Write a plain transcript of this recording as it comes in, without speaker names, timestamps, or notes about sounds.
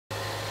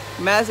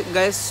मैं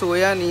गैस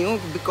सोया नहीं हूँ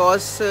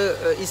बिकॉज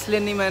इसलिए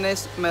नहीं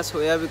मैं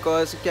सोया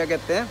बिकॉज क्या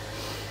कहते हैं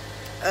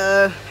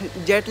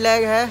जेट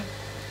लैग है।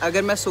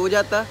 अगर मैं सो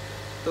जाता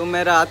तो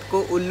मैं रात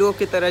को उल्लुओं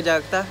की तरह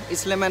जागता,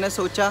 इसलिए मैंने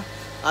सोचा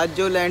आज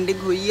जो लैंडिंग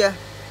हुई है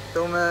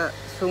तो मैं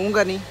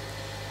सोऊंगा नहीं।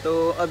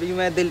 तो अभी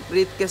मैं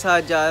दिलप्रीत के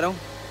साथ जा रहा हूँ,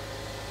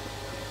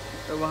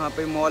 तो वहाँ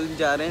पे मॉल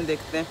जा रहे हैं,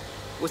 देखते हैं।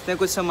 उसने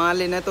कुछ सामान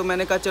लेना है तो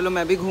मैंने कहा चलो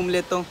मैं भी घूम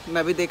लेता हूँ,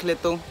 मैं भी देख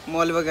लेता हूँ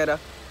मॉल वगैरह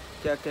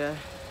क्या क्या है।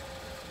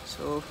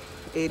 सो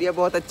एरिया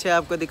बहुत अच्छा है,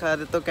 आपको दिखा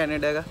देता हूँ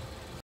कनाडा का।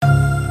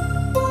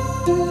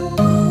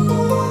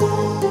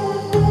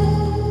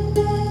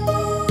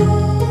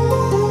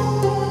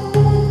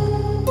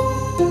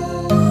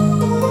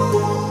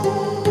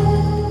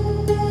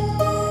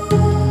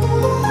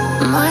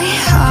 My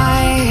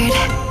heart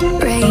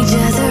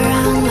rages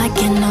around like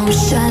an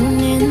ocean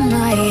in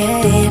my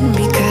head,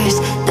 because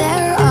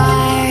there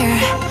are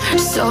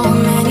so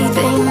many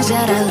things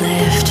that I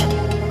left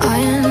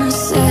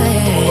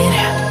unsaid.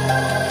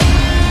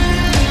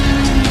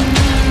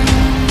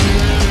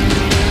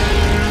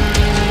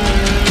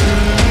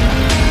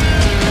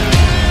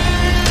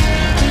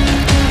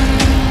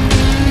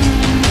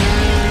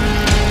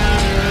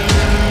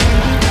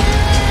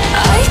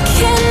 I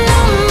can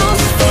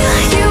almost feel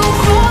you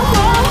walking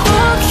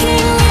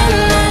in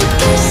the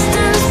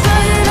distance,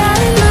 but I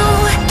know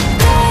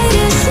that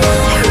it's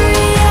not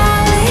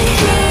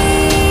reality.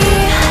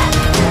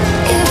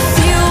 If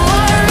you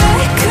are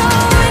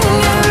echoing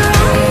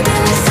around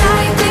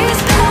inside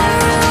these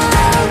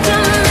parallel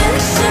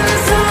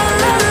dimensions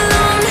all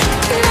alone,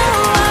 know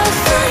I'll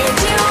find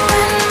you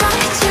in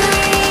my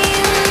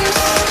dreams.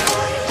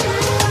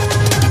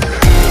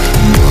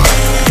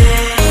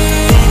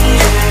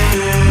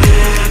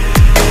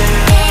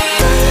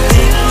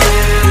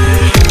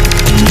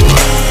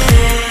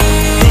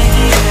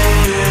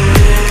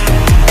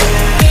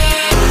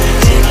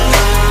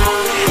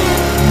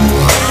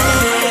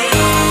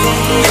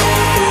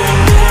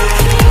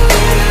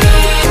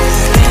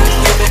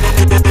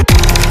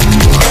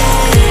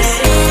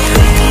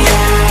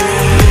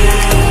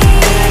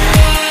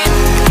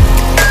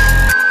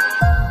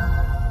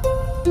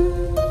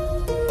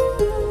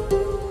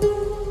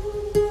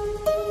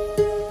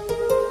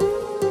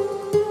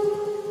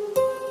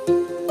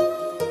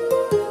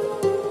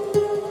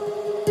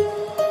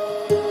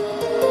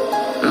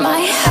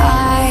 My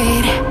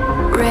heart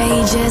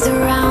rages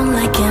around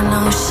like an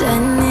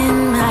ocean in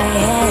my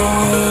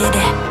head.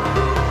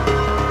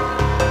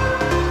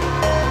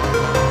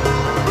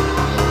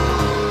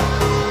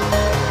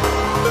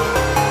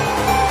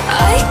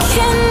 I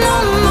can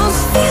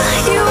almost feel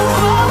you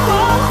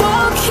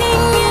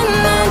walking in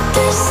the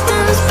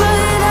distance,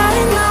 but I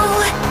know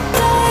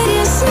that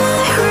it's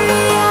not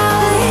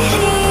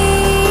reality.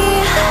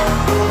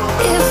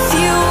 If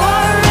you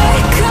are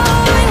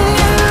echoing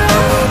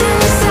around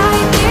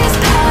inside these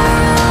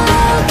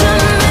parallel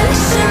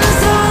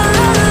dimensions all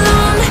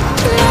alone,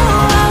 know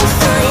I'll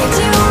find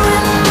you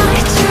in my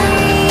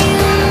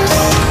dreams.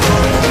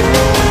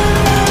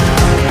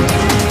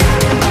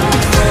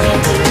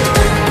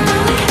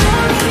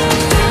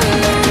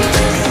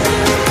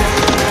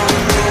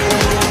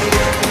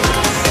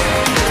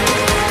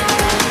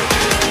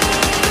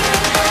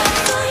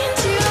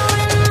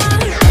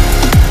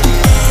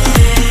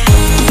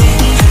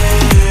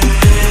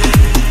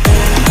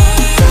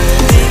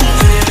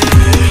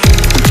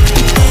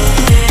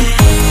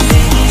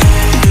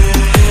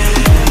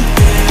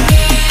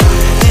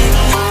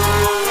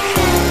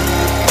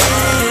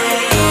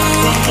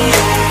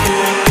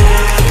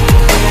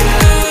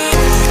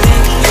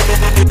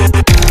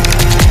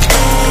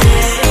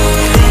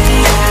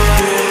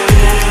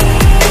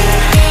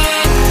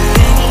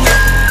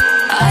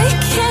 I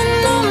can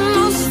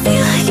almost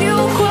feel you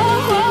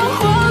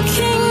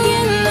walking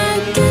in the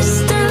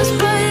distance,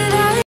 but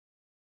I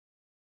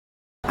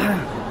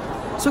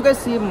so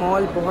guys ये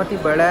mall बहुत ही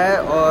बड़ा है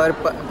और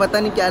पता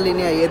नहीं क्या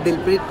लेने आई है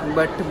दिलप्रीत,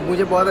 बट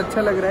मुझे बहुत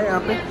अच्छा लग रहा है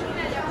यहाँ पे।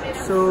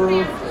 सो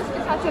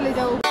चले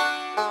जाओ।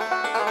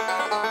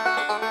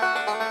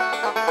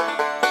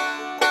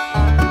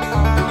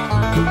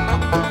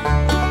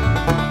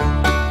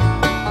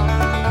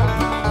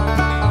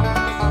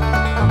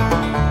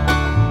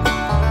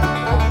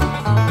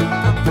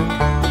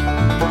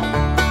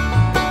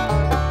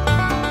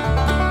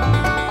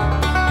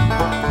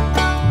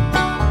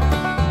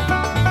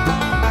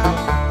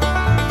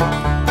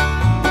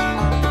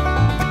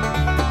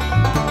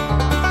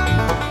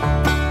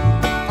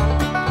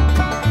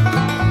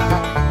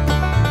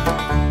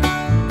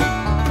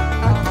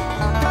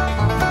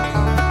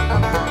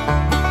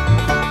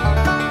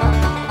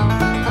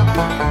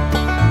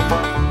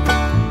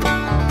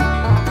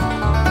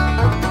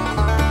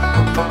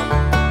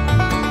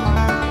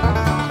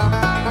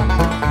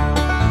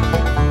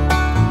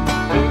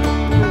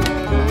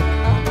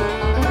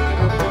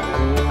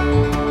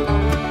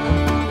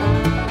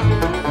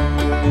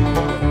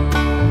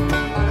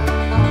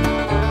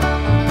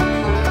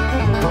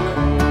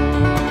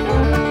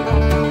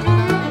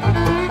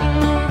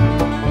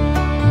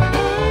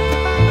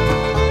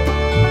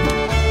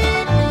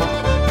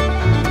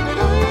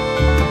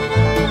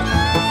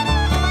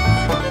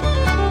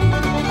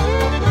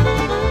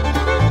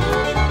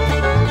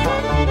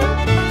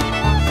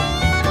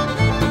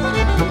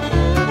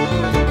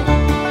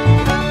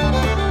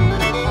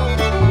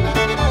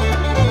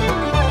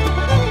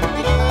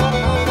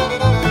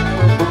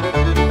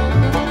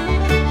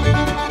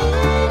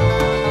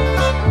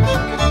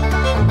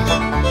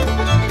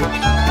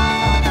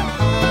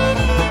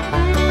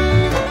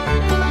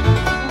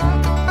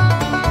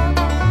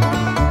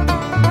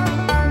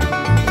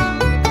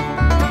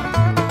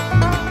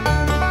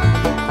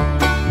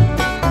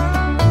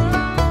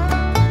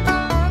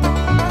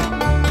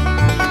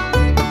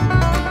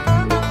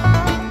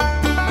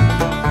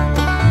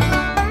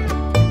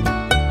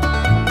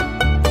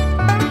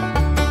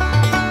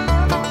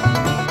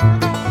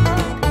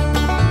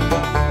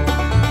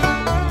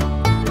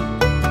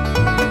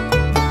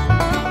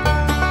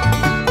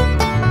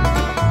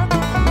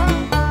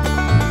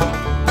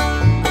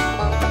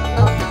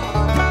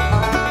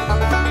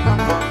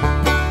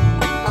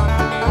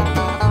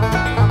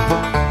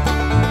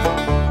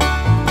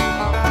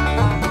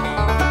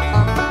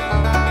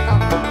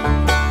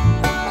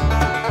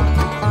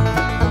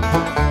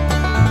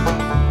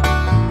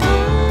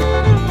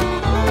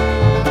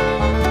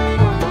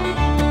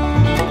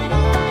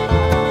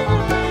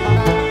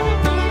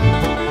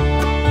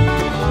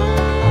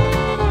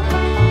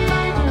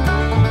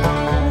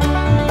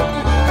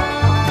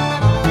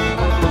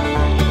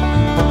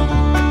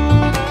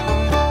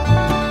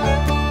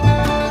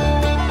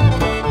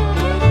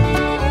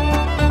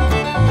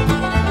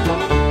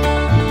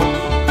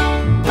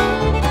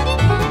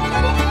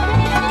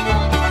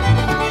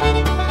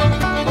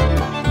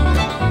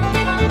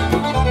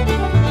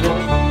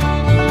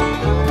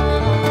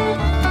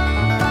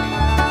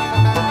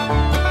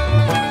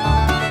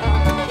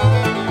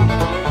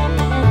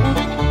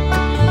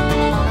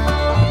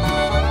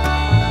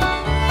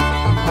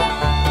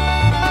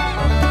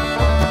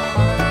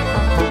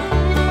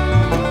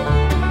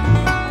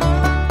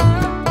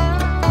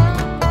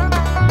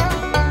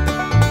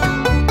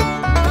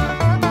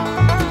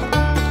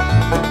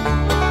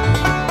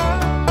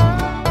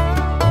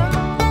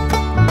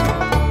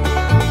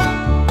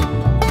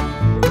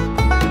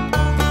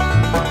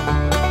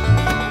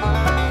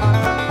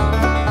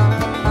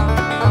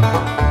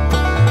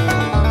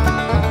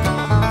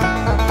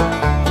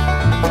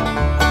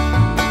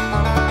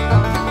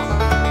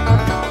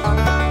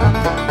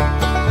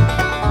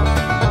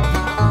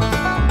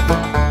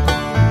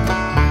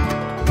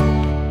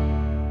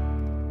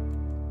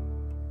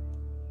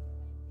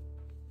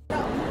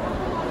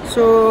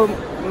 सो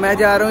मैं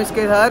जा रहा हूँ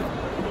इसके साथ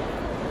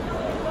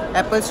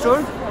एप्पल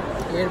स्टोर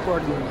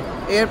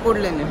एयरपोर्ट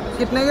लेने।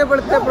 कितने के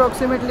पड़ते हैं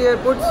अप्रॉक्सीमेटली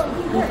एयरपोर्ट्स?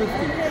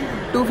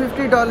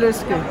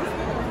 $250 के।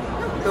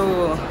 तो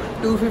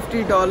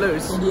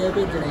 $250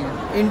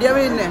 इंडिया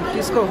भेजने हैं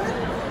किसको?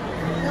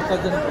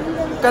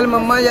 कल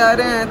मम्मा जा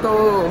रहे हैं तो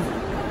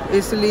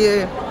इसलिए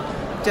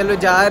चलो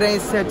जा रहे हैं,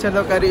 इससे अच्छा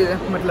तो कर ही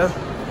मतलब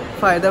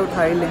फ़ायदा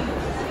उठा ही लें।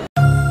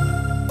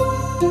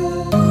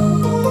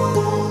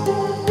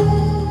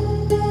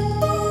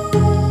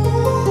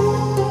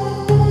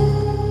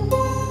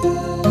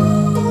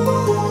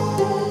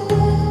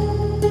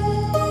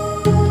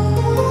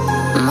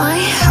 My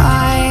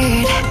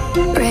heart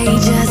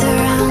rages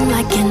around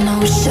like an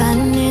ocean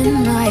in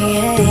my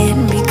head,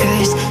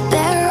 because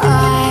there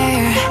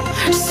are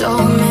so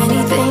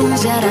many things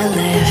that I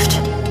left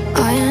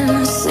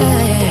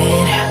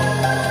unsaid.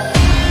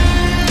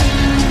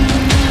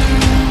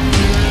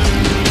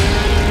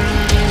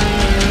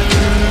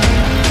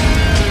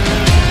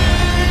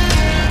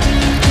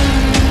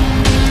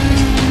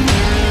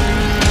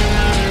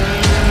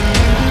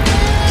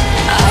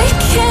 I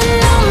can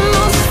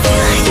almost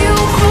feel you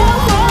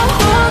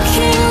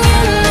walking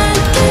in the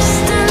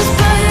distance,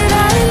 but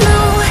I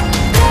know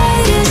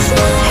that is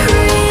not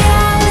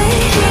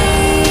reality.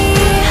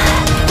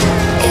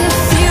 If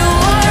you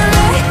are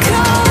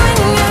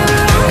echoing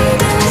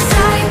around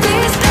inside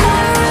these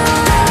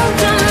parallel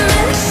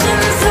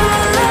dimensions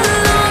all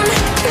alone,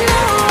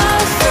 know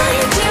I'll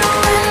find you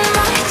in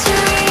my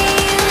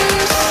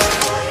dreams.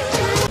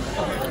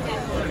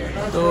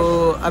 तो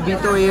अभी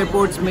तो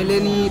airports मिले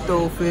नहीं, तो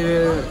फिर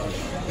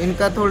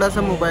इनका थोड़ा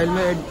सा मोबाइल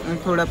में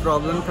थोड़ा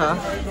प्रॉब्लम था,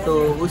 तो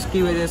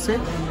उसकी वजह से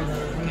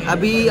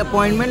अभी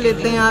अपॉइंटमेंट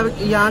लेते हैं।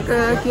 यहाँ का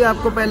है कि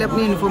आपको पहले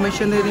अपनी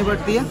इन्फॉर्मेशन देनी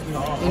पड़ती है।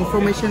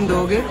 इन्फॉर्मेशन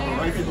दोगे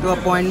तो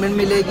अपॉइंटमेंट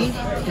मिलेगी,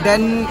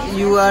 then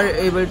you are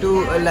able to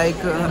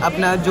like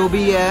अपना जो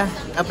भी है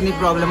अपनी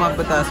प्रॉब्लम आप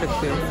बता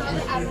सकते हो।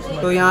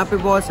 तो यहाँ पे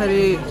बहुत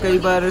सारी कई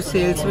बार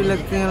सेल्स भी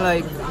लगती हैं,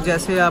 लाइक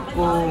जैसे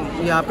आपको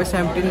यहाँ पे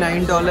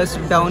 $79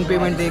 डाउन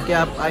पेमेंट दे के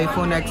आप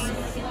iPhone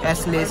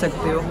XS ले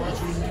सकते हो।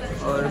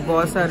 और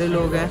बहुत सारे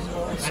लोग हैं,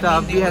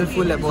 स्टाफ भी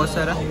हेल्पफुल है बहुत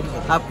सारा।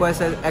 आपको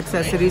ऐसा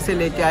एक्सेसरी से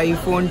लेके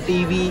iPhone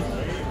TV,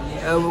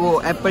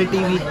 वो एप्पल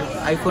TV,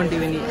 iPhone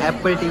TV नहीं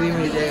एप्पल TV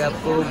मिल जाएगा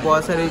आपको।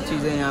 बहुत सारी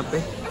चीज़ें यहाँ पे,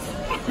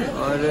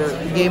 और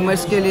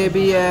गेमर्स के लिए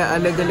भी है,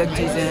 अलग अलग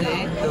चीज़ें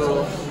हैं। तो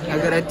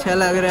अगर अच्छा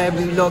लग रहा है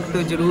व्लॉग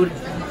तो ज़रूर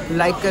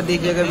लाइक कर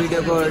दीजिएगा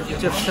वीडियो को, और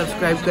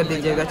सब्सक्राइब कर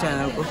दीजिएगा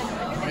चैनल को।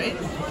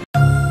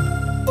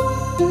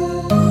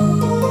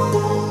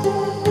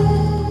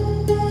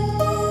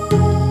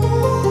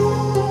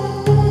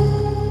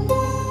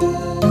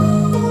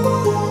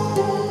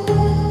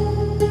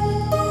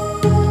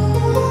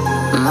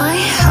 My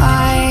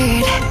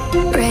heart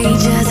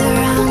rages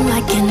around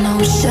like an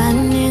ocean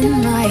in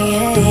my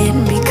head,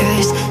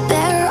 because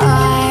there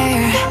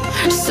are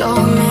so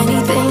many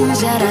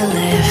things that I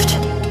left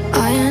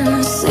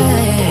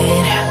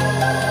unsaid.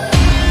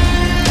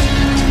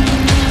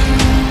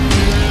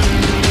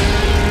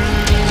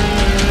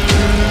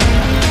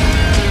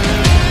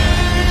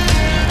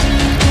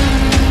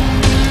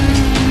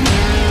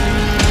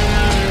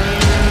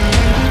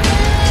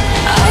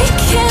 I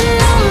can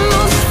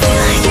almost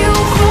feel you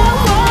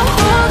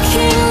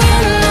walking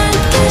in the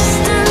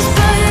distance,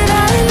 but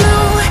I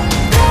know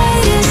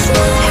that is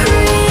not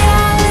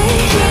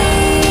reality.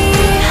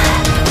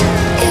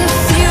 If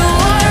you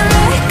are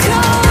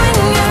echoing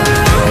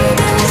around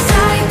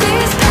inside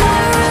these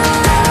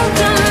parallel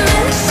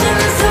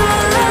dimensions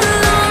all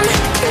alone,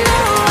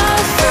 know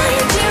I'll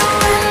find you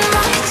in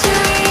my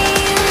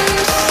dreams.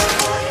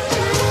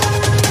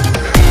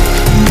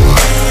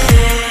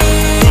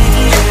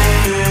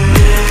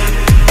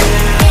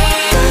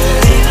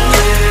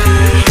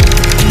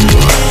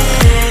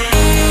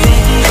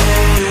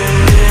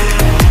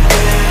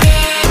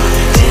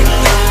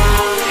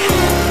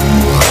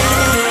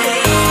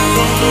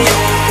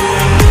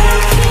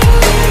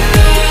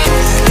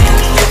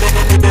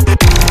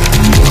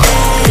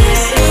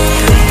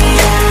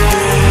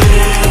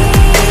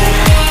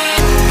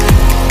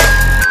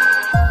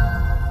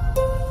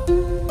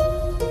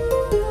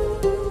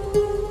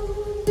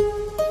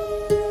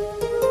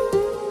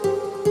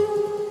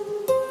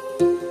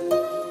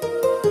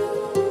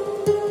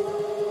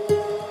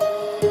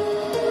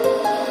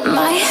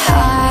 My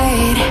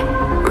heart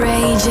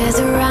rages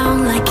around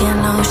like an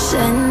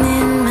ocean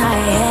in my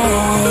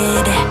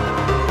head.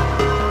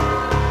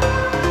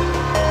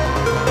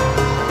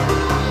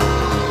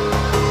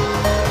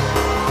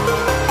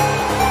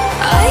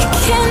 I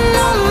can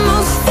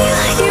almost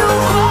feel you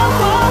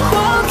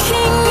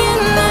walking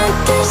in the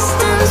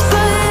distance,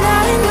 but